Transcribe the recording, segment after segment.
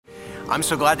I'm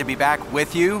so glad to be back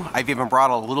with you. I've even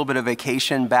brought a little bit of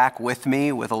vacation back with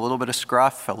me with a little bit of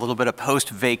scruff, a little bit of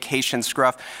post-vacation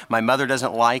scruff. My mother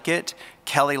doesn't like it.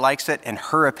 Kelly likes it, and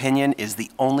her opinion is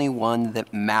the only one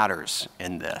that matters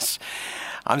in this.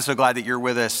 I'm so glad that you're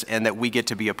with us and that we get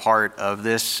to be a part of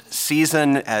this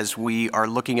season as we are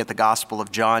looking at the Gospel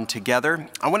of John together.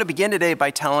 I want to begin today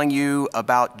by telling you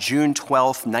about June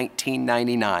 12th,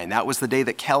 1999. That was the day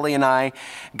that Kelly and I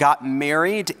got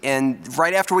married, and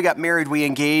right after we got married, we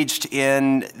engaged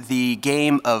in the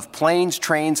game of planes,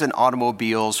 trains, and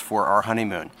automobiles for our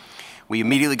honeymoon. We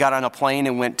immediately got on a plane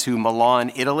and went to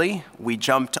Milan, Italy. We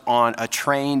jumped on a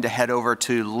train to head over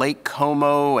to Lake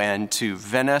Como and to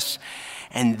Venice.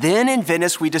 And then in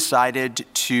Venice, we decided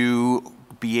to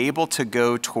be able to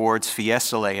go towards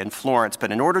Fiesole in Florence.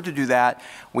 But in order to do that,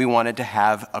 we wanted to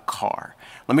have a car.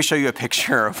 Let me show you a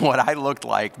picture of what I looked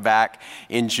like back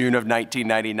in June of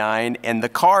 1999. And the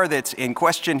car that's in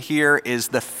question here is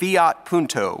the Fiat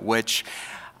Punto, which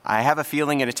I have a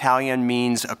feeling in Italian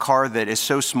means a car that is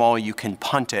so small you can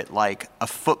punt it like a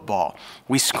football.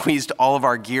 We squeezed all of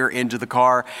our gear into the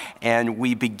car and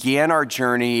we began our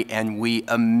journey, and we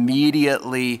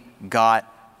immediately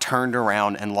got turned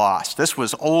around and lost. This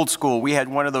was old school. We had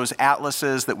one of those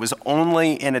atlases that was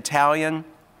only in Italian,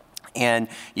 and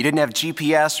you didn't have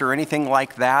GPS or anything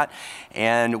like that.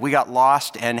 And we got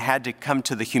lost and had to come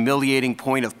to the humiliating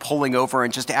point of pulling over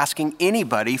and just asking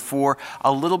anybody for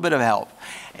a little bit of help.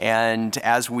 And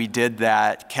as we did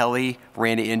that, Kelly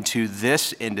ran into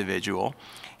this individual,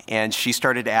 and she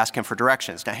started to ask him for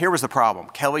directions. Now, here was the problem.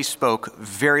 Kelly spoke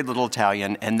very little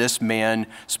Italian, and this man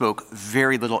spoke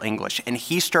very little English. And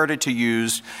he started to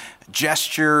use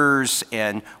gestures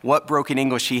and what broken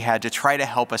English he had to try to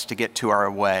help us to get to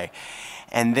our way.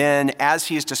 And then as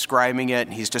he's describing it,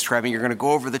 and he's describing, you're going to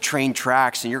go over the train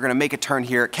tracks and you're going to make a turn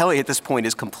here. Kelly at this point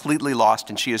is completely lost,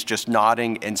 and she is just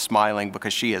nodding and smiling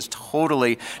because she is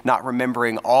totally not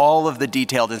remembering all of the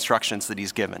detailed instructions that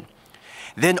he's given.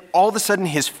 Then all of a sudden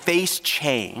his face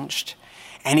changed,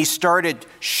 and he started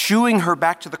shooing her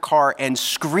back to the car and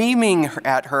screaming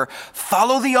at her,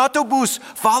 "Follow the autobus,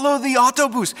 follow the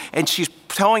autobus." And she's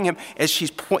telling him, as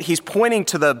he's pointing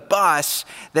to the bus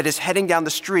that is heading down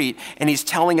the street, and he's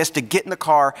telling us to get in the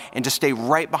car and to stay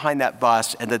right behind that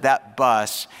bus, and that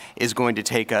bus is going to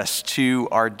take us to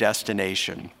our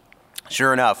destination.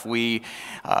 Sure enough, we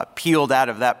peeled out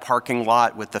of that parking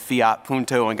lot with the Fiat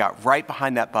Punto and got right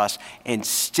behind that bus and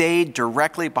stayed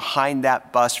directly behind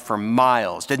that bus for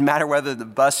miles. Didn't matter whether the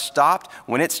bus stopped.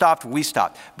 When it stopped, we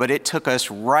stopped. But it took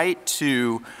us right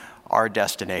to our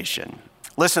destination.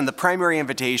 Listen, the primary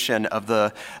invitation of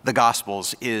the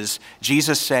Gospels is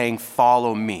Jesus saying,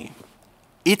 "Follow me."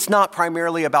 It's not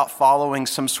primarily about following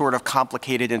some sort of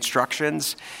complicated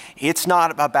instructions. It's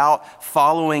not about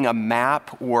following a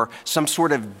map or some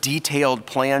sort of detailed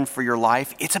plan for your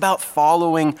life. It's about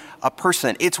following a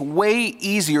person. It's way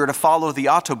easier to follow the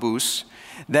autobus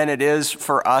than it is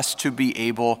for us to be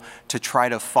able to try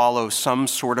to follow some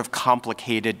sort of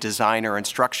complicated design or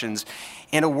instructions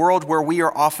in a world where we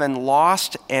are often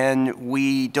lost and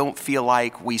we don't feel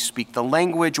like we speak the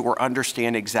language or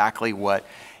understand exactly what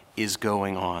is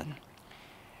going on.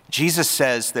 Jesus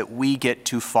says that we get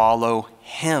to follow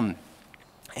him,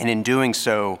 and in doing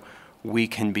so, we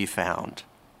can be found.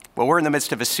 Well, we're in the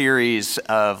midst of a series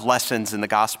of lessons in the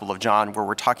Gospel of John where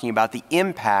we're talking about the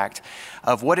impact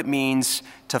of what it means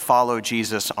to follow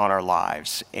Jesus on our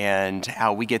lives and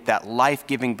how we get that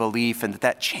life-giving belief and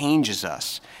that changes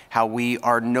us, how we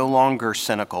are no longer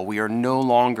cynical, we are no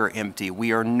longer empty,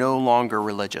 we are no longer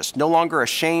religious, no longer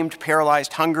ashamed,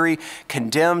 paralyzed, hungry,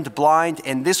 condemned, blind,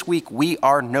 and this week we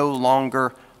are no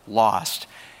longer lost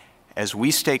as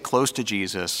we stay close to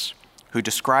Jesus, who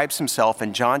describes himself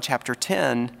in John chapter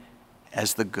 10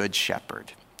 as the Good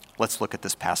Shepherd. Let's look at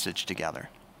this passage together.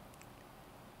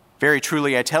 "Very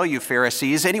truly, I tell you,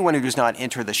 Pharisees, anyone who does not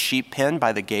enter the sheep pen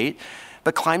by the gate,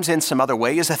 but climbs in some other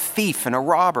way, is a thief and a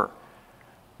robber.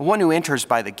 The one who enters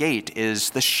by the gate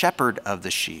is the shepherd of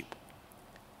the sheep.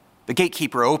 The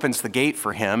gatekeeper opens the gate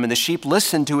for him, and the sheep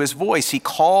listen to his voice. He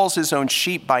calls his own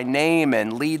sheep by name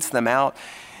and leads them out.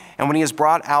 And when he has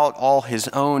brought out all his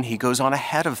own, he goes on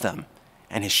ahead of them,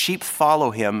 and his sheep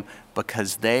follow him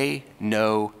because they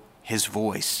know his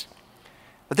voice.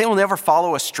 But they will never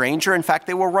follow a stranger. In fact,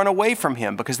 they will run away from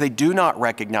him because they do not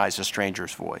recognize a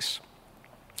stranger's voice."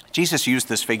 Jesus used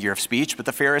this figure of speech, but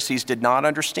the Pharisees did not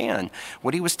understand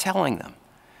what he was telling them.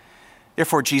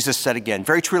 Therefore, Jesus said again,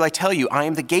 "Very truly I tell you, I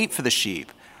am the gate for the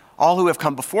sheep. All who have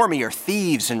come before me are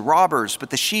thieves and robbers,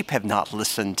 but the sheep have not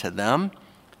listened to them.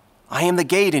 I am the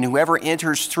gate, and whoever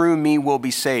enters through me will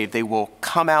be saved. They will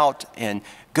come out and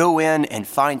go in and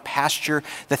find pasture.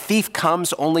 The thief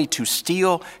comes only to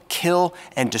steal, kill,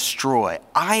 and destroy.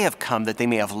 I have come that they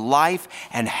may have life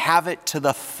and have it to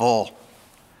the full.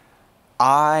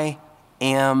 I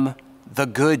am the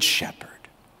good shepherd.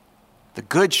 The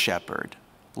good shepherd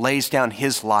lays down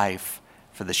his life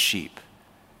for the sheep.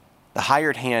 The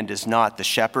hired hand is not the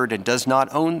shepherd and does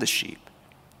not own the sheep.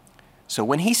 So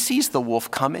when he sees the wolf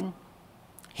coming,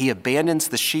 he abandons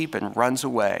the sheep and runs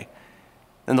away.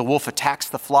 Then the wolf attacks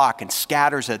the flock and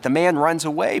scatters it. The man runs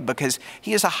away because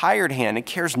he is a hired hand and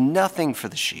cares nothing for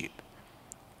the sheep.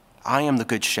 I am the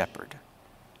good shepherd.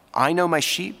 I know my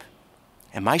sheep,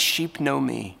 and my sheep know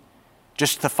me.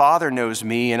 Just the Father knows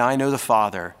me, and I know the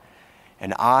Father,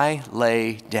 and I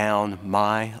lay down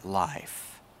my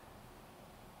life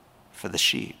for the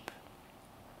sheep.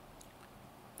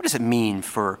 What does it mean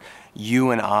for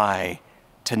you and I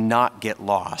to not get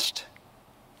lost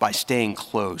by staying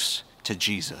close to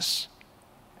Jesus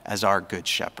as our good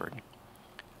shepherd?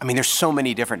 I mean, there's so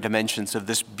many different dimensions of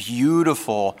this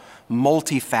beautiful,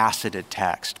 multifaceted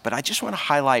text, but I just want to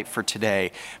highlight for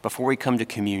today, before we come to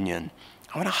communion,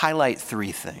 I want to highlight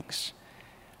three things.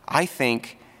 I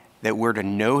think that we're to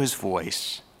know his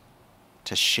voice,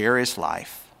 to share his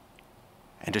life,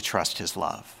 and to trust his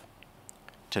love.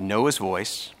 To know his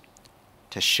voice,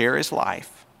 to share his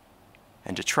life,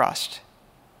 and to trust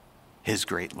his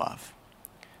great love.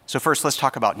 So first, let's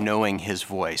talk about knowing his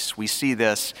voice. We see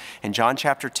this in John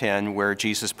chapter 10, where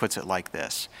Jesus puts it like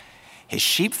this: his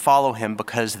sheep follow him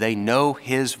because they know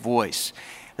his voice,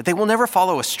 that they will never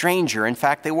follow a stranger. In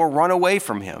fact, they will run away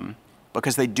from him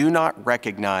because they do not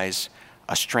recognize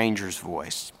a stranger's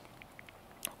voice.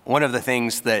 One of the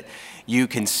things that you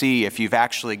can see if you've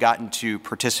actually gotten to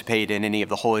participate in any of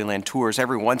the Holy Land tours,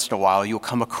 every once in a while you'll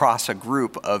come across a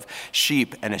group of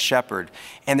sheep and a shepherd.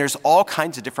 And there's all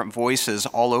kinds of different voices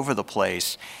all over the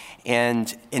place.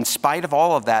 And in spite of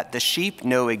all of that, the sheep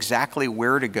know exactly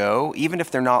where to go, even if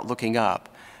they're not looking up,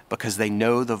 because they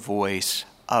know the voice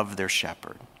of their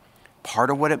shepherd.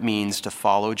 Part of what it means to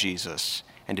follow Jesus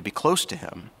and to be close to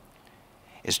him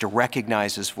is to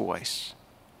recognize his voice,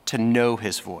 to know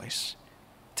his voice,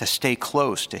 to stay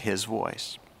close to his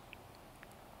voice.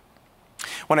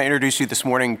 I want to introduce you this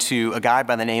morning to a guy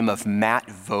by the name of Matt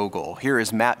Vogel. Here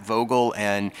is Matt Vogel,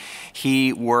 and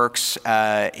he works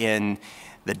in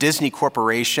the Disney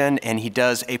Corporation, and he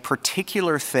does a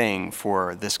particular thing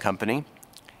for this company.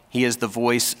 He is the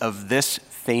voice of this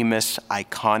famous,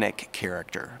 iconic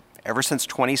character. Ever since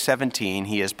 2017,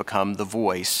 he has become the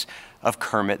voice of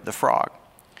Kermit the Frog.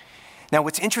 Now,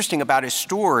 what's interesting about his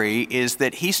story is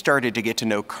that he started to get to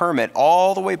know Kermit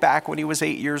all the way back when he was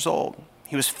 8 years old.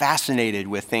 He was fascinated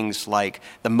with things like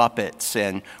the Muppets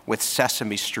and with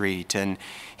Sesame Street, and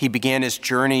he began his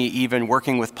journey even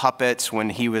working with puppets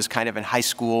when he was kind of in high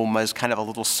school, was kind of a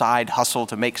little side hustle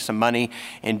to make some money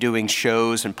in doing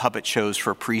shows and puppet shows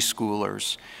for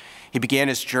preschoolers. He began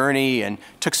his journey and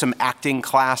took some acting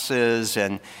classes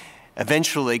and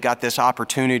eventually got this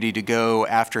opportunity to go,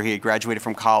 after he had graduated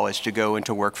from college, to go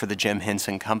into work for the Jim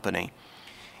Henson Company.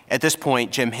 At this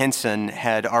point, Jim Henson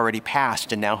had already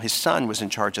passed, and now his son was in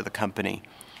charge of the company.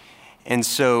 And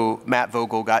so Matt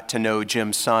Vogel got to know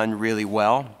Jim's son really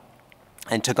well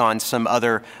and took on some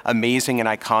other amazing and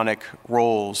iconic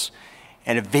roles,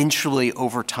 and eventually,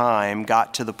 over time,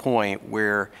 got to the point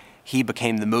where he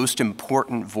became the most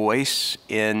important voice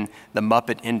in the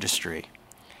Muppet industry.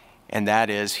 And that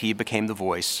is, he became the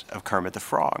voice of Kermit the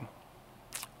Frog.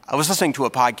 I was listening to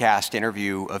a podcast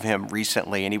interview of him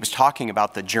recently, and he was talking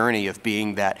about the journey of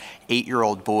being that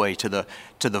 8-year-old boy to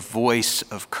the voice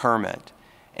of Kermit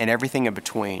and everything in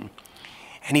between.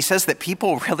 And he says that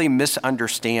people really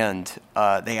misunderstand.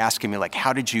 They ask him, like,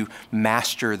 how did you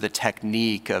master the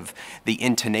technique of the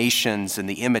intonations and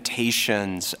the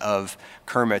imitations of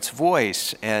Kermit's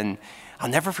voice? And I'll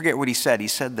never forget what he said. He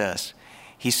said this.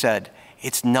 He said,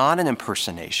 "It's not an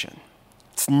impersonation.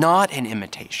 It's not an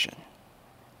imitation,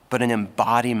 but an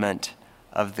embodiment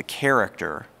of the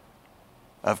character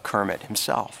of Kermit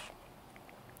himself."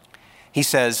 He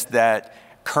says that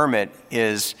Kermit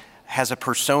has a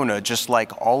persona just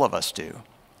like all of us do,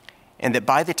 and that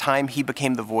by the time he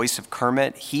became the voice of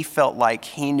Kermit, he felt like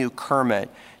he knew Kermit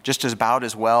just about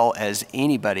as well as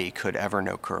anybody could ever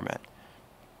know Kermit.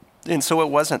 And so it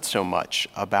wasn't so much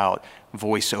about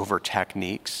voiceover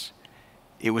techniques.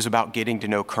 It was about getting to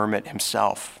know Kermit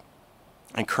himself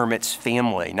and Kermit's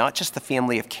family, not just the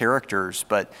family of characters,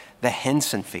 but the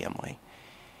Henson family.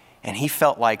 And he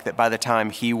felt like that by the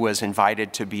time he was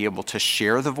invited to be able to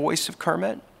share the voice of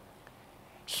Kermit,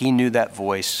 he knew that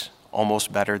voice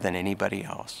almost better than anybody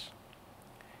else.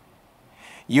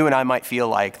 You and I might feel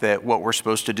like that what we're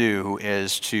supposed to do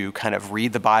is to kind of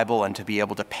read the Bible and to be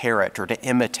able to parrot or to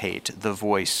imitate the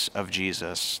voice of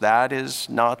Jesus. That is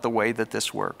not the way that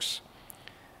this works.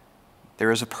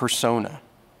 There is a persona,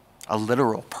 a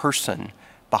literal person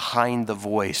behind the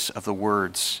voice of the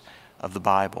words of the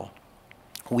Bible.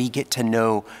 We get to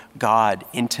know God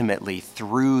intimately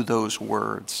through those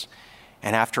words.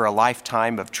 And after a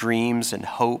lifetime of dreams and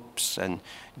hopes and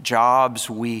jobs,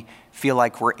 we feel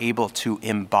like we're able to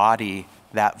embody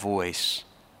that voice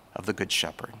of the Good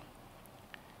Shepherd.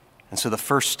 And so the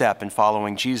first step in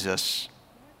following Jesus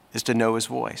is to know his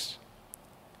voice.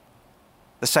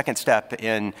 The second step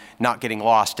in not getting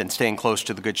lost and staying close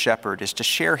to the Good Shepherd is to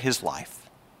share his life,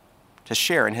 to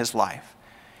share in his life.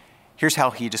 Here's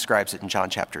how he describes it in John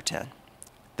chapter 10.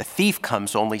 The thief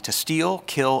comes only to steal,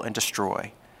 kill, and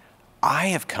destroy. I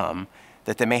have come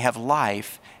that they may have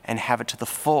life and have it to the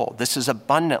full. This is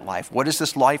abundant life. What does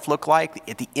this life look like?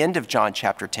 At the end of John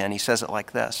chapter 10, he says it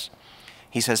like this.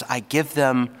 He says, I give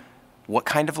them what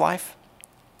kind of life?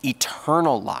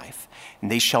 Eternal life.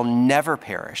 And they shall never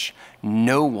perish.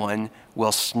 No one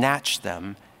will snatch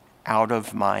them out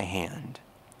of my hand.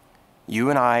 You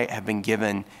and I have been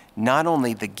given not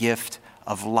only the gift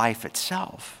of life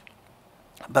itself,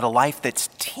 but a life that's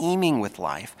teeming with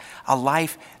life, a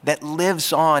life that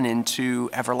lives on into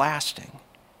everlasting,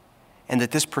 and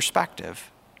that this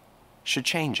perspective should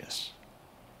change us.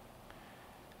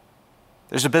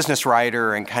 There's a business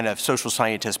writer and kind of social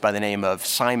scientist by the name of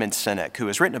Simon Sinek who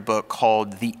has written a book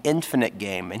called The Infinite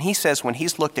Game. And he says when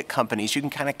he's looked at companies, you can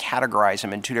kind of categorize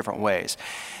them in two different ways.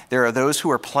 There are those who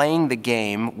are playing the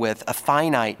game with a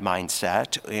finite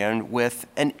mindset and with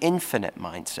an infinite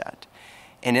mindset.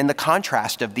 And in the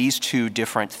contrast of these two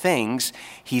different things,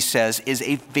 he says, is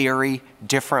a very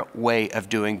different way of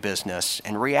doing business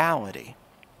in reality.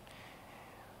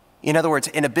 In other words,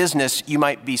 in a business, you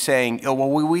might be saying, oh, well,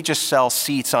 we just sell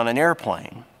seats on an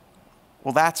airplane.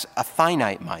 Well, that's a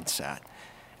finite mindset.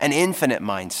 An infinite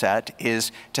mindset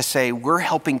is to say we're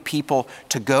helping people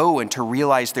to go and to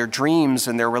realize their dreams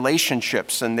and their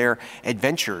relationships and their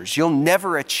adventures. You'll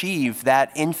never achieve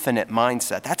that infinite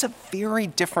mindset. That's a very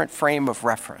different frame of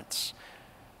reference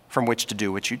from which to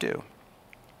do what you do.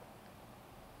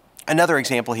 Another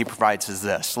example he provides is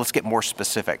this. Let's get more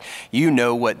specific. You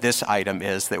know what this item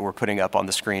is that we're putting up on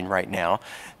the screen right now.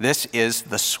 This is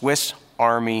the Swiss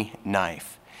Army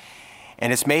knife.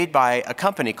 And it's made by a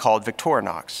company called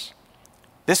Victorinox.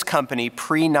 This company,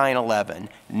 pre-9/11,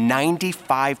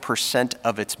 95%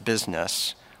 of its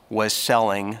business was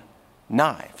selling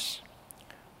knives.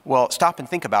 Well, stop and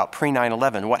think about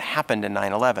pre-9/11. What happened in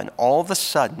 9/11? All of a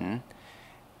sudden,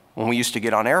 when we used to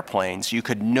get on airplanes, you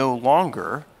could no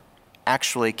longer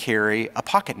actually carry a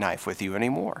pocket knife with you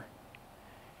anymore.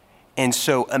 And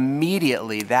so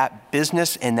immediately that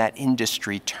business and that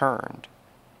industry turned,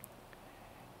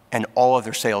 and all of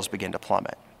their sales began to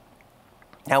plummet.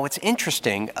 Now, what's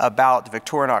interesting about the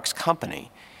Victorinox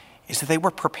company is that they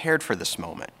were prepared for this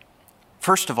moment.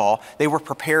 First of all, they were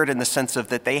prepared in the sense of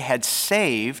that they had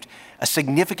saved a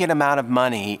significant amount of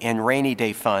money in rainy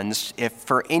day funds if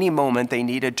for any moment they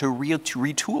needed to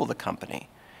retool the company.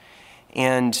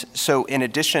 And so in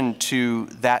addition to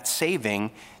that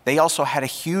saving, they also had a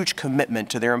huge commitment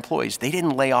to their employees. They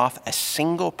didn't lay off a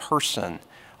single person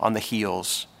on the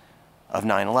heels of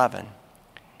 9/11.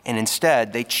 And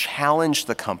instead, they challenged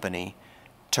the company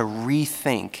to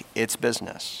rethink its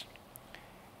business.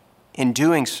 In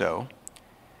doing so,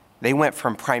 they went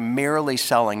from primarily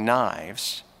selling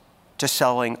knives to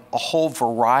selling a whole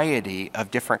variety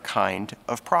of different kind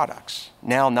of products.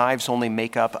 Now, knives only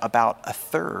make up about a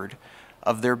third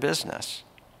of their business.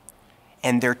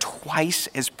 And they're twice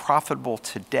as profitable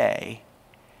today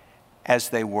as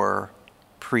they were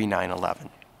pre-9/11.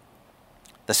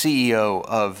 The CEO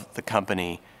of the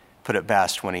company put it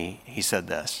best when he said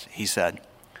this. He said,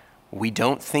 "We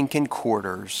don't think in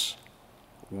quarters,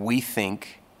 we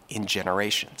think in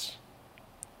generations."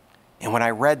 And when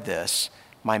I read this,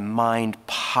 my mind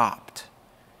popped.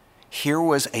 Here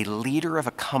was a leader of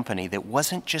a company that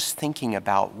wasn't just thinking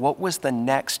about what was the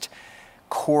next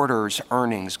quarter's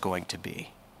earnings going to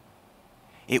be.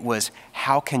 It was,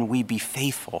 how can we be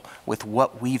faithful with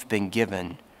what we've been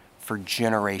given for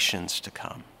generations to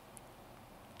come?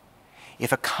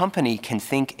 If a company can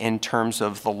think in terms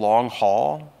of the long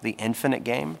haul, the infinite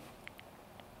game,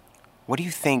 what do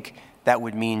you think that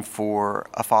would mean for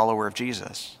a follower of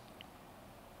Jesus?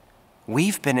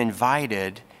 We've been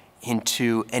invited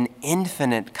into an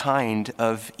infinite kind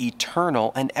of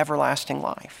eternal and everlasting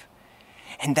life.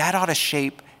 And that ought to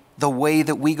shape the way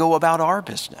that we go about our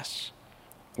business.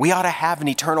 We ought to have an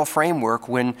eternal framework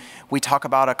when we talk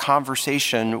about a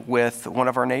conversation with one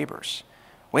of our neighbors.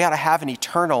 We ought to have an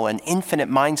eternal and infinite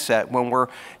mindset when we're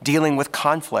dealing with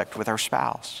conflict with our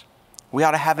spouse. We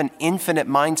ought to have an infinite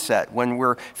mindset when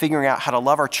we're figuring out how to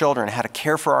love our children, how to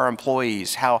care for our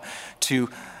employees, how to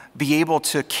be able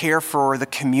to care for the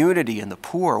community and the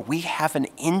poor. We have an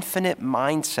infinite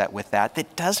mindset with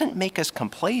that doesn't make us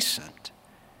complacent.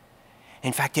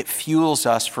 In fact, it fuels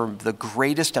us for the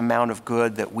greatest amount of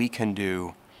good that we can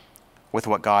do with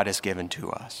what God has given to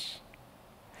us.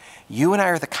 You and I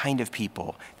are the kind of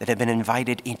people that have been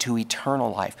invited into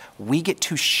eternal life. We get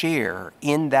to share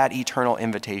in that eternal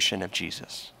invitation of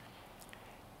Jesus.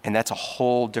 And that's a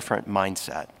whole different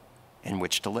mindset in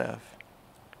which to live.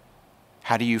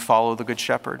 How do you follow the Good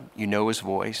Shepherd? You know his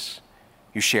voice.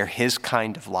 You share his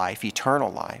kind of life,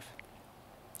 eternal life.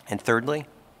 And thirdly,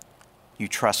 you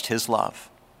trust his love.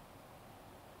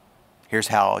 Here's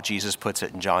how Jesus puts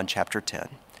it in John chapter 10.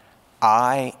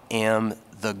 I am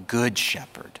the Good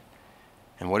Shepherd.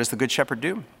 And what does the Good Shepherd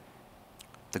do?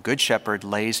 The Good Shepherd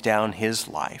lays down his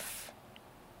life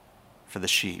for the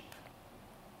sheep.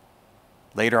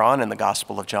 Later on in the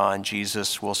Gospel of John,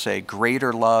 Jesus will say,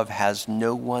 greater love has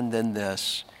no one than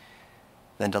this,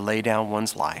 than to lay down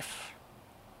one's life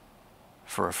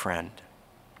for a friend.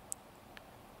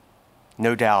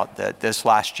 No doubt that this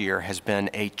last year has been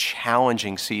a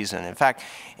challenging season. In fact,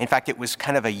 it was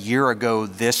kind of a year ago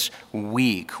this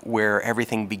week where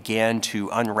everything began to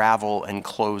unravel and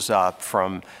close up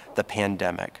from the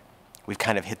pandemic. We've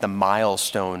kind of hit the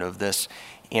milestone of this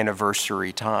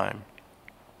anniversary time.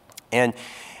 And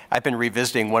I've been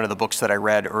revisiting one of the books that I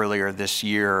read earlier this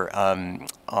year on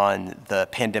the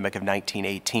pandemic of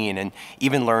 1918, and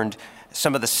even learned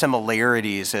some of the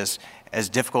similarities as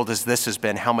difficult as this has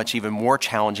been, how much even more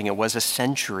challenging it was a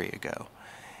century ago.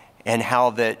 And how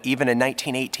that even in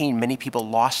 1918, many people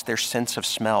lost their sense of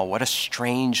smell. What a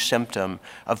strange symptom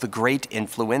of the great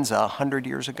influenza 100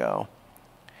 years ago.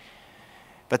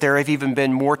 But there have even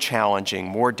been more challenging,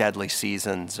 more deadly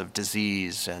seasons of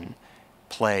disease and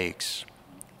plagues.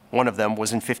 One of them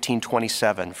was in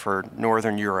 1527 for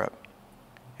Northern Europe,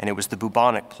 and it was the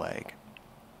bubonic plague.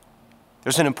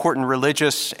 There's an important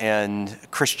religious and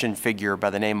Christian figure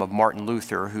by the name of Martin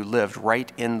Luther who lived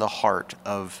right in the heart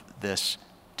of this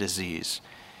disease.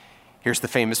 Here's the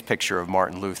famous picture of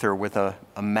Martin Luther with a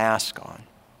mask on.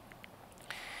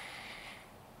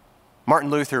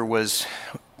 Martin Luther was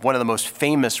one of the most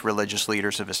famous religious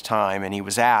leaders of his time, and he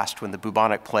was asked when the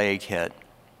bubonic plague hit,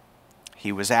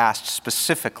 he was asked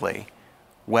specifically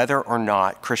whether or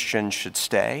not Christians should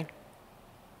stay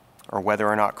or whether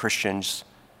or not Christians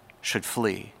should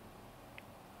flee.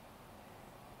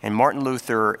 And Martin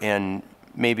Luther, in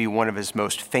maybe one of his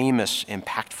most famous,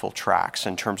 impactful tracts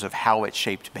in terms of how it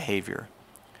shaped behavior,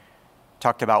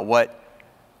 talked about what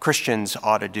Christians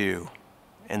ought to do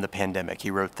in the pandemic. He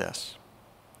wrote this: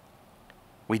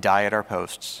 we die at our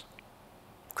posts.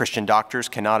 Christian doctors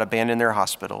cannot abandon their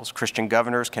hospitals. Christian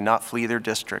governors cannot flee their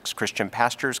districts. Christian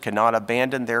pastors cannot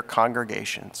abandon their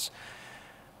congregations.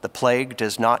 The plague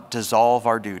does not dissolve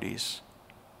our duties.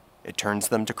 It turns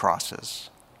them to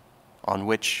crosses on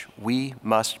which we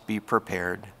must be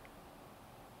prepared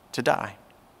to die.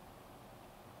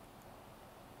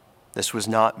 This was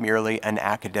not merely an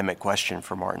academic question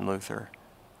for Martin Luther.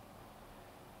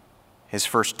 His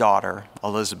first daughter,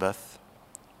 Elizabeth,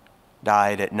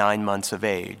 died at 9 months of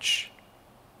age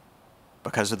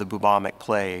because of the bubonic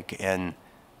plague and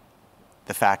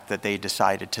the fact that they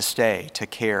decided to stay to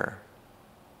care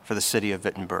for the city of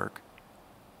Wittenberg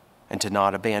and to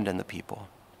not abandon the people.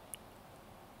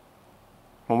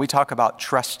 When we talk about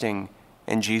trusting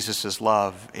in Jesus'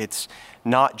 love, it's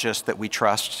not just that we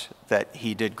trust that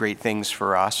he did great things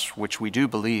for us, which we do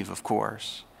believe, of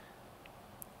course,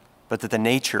 but that the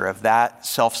nature of that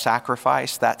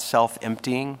self-sacrifice, that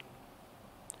self-emptying,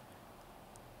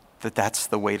 that's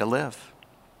the way to live.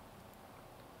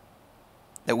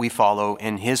 That we follow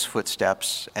in his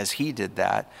footsteps as he did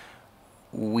that.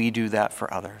 We do that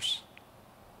for others.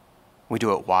 We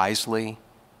do it wisely.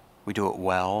 We do it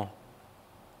well.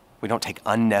 We don't take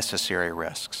unnecessary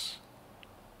risks.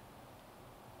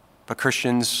 But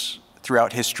Christians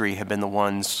throughout history have been the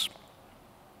ones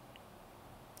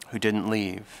who didn't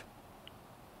leave.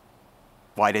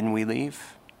 Why didn't we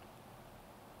leave?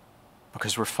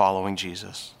 Because we're following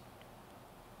Jesus.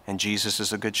 And Jesus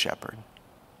is a good shepherd.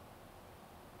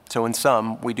 So in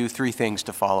sum, we do three things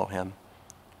to follow him.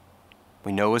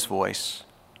 We know his voice.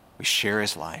 We share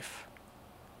his life.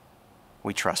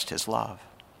 We trust his love.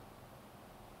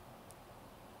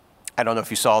 I don't know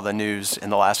if you saw the news in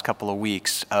the last couple of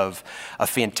weeks of a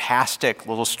fantastic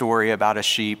little story about a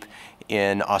sheep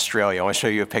in Australia. I want to show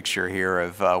you a picture here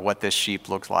of what this sheep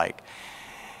looked like.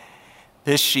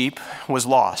 This sheep was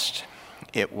lost.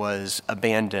 It was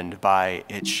abandoned by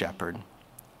its shepherd.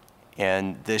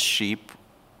 And this sheep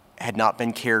had not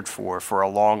been cared for a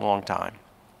long, long time.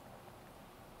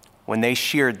 When they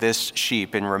sheared this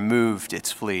sheep and removed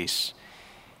its fleece,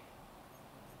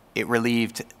 it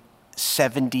relieved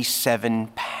 77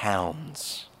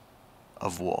 pounds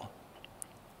of wool.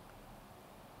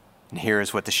 And here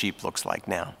is what the sheep looks like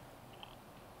now.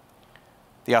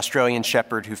 The Australian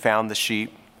shepherd who found the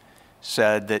sheep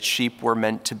said that sheep were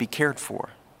meant to be cared for.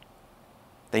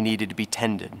 They needed to be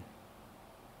tended.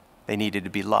 They needed to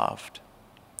be loved.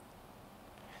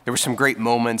 There were some great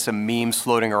moments, some memes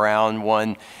floating around,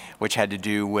 one which had to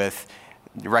do with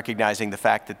recognizing the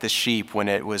fact that this sheep, when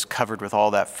it was covered with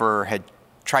all that fur, had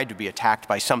tried to be attacked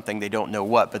by something, they don't know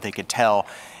what, but they could tell.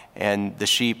 And the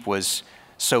sheep was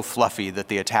so fluffy that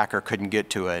the attacker couldn't get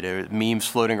to it. There were memes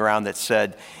floating around that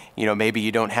said, maybe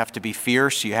you don't have to be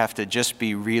fierce, you have to just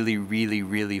be really, really,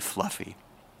 really fluffy.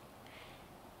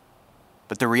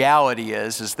 But the reality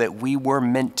is that we were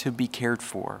meant to be cared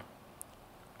for.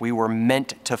 We were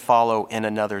meant to follow in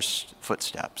another's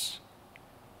footsteps.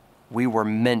 We were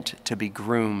meant to be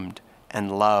groomed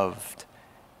and loved.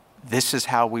 This is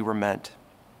how we were meant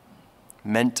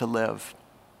to live,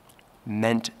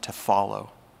 meant to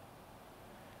follow.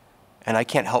 And I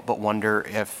can't help but wonder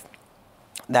if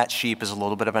that sheep is a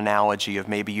little bit of an analogy of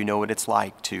maybe you know what it's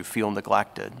like to feel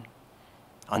neglected,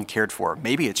 uncared for.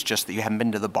 Maybe it's just that you haven't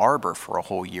been to the barber for a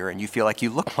whole year and you feel like you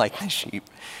look like the sheep.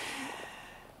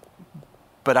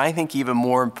 But I think even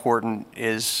more important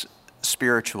is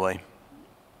spiritually.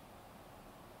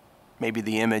 Maybe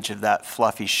the image of that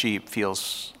fluffy sheep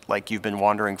feels like you've been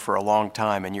wandering for a long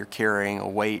time and you're carrying a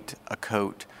weight, a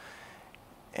coat,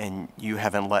 and you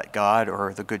haven't let God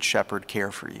or the Good Shepherd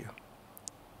care for you.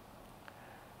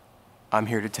 I'm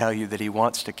here to tell you that he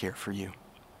wants to care for you.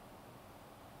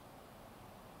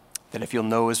 That if you'll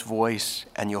know his voice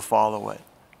and you'll follow it,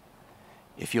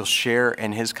 if you'll share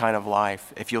in his kind of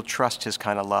life, if you'll trust his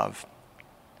kind of love,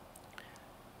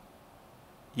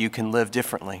 you can live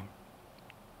differently.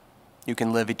 You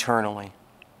can live eternally.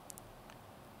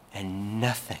 And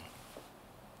nothing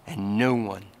and no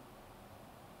one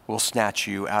will snatch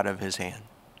you out of his hand.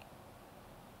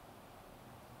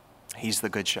 He's the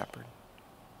Good Shepherd.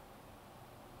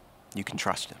 You can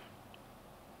trust him.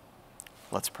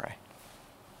 Let's pray.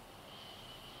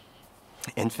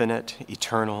 Infinite,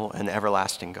 eternal, and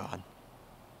everlasting God,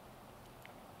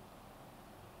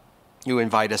 you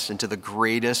invite us into the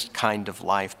greatest kind of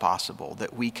life possible,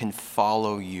 that we can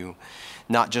follow you,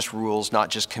 not just rules, not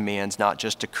just commands, not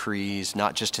just decrees,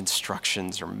 not just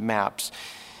instructions or maps.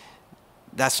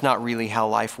 That's not really how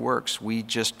life works. We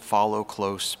just follow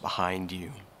close behind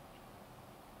you.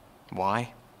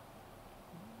 Why?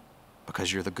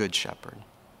 Because you're the Good Shepherd.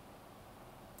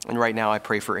 And right now I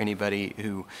pray for anybody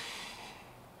who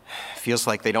feels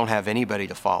like they don't have anybody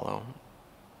to follow.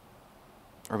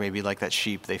 Or maybe like that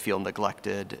sheep, they feel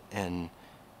neglected and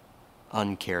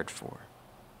uncared for.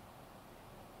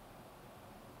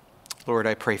 Lord,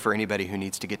 I pray for anybody who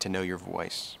needs to get to know your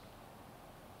voice,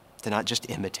 to not just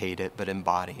imitate it, but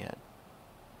embody it.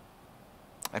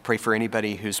 I pray for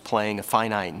anybody who's playing a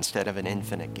finite instead of an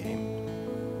infinite game.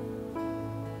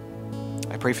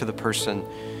 I pray for the person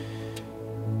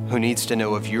who needs to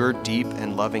know of your deep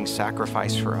and loving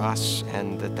sacrifice for us,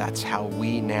 and that that's how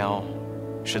we now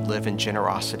should live in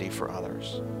generosity for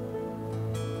others.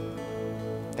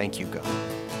 Thank you, God.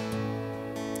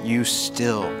 You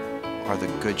still are the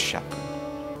Good Shepherd.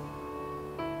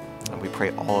 And we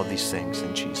pray all of these things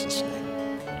in Jesus' name.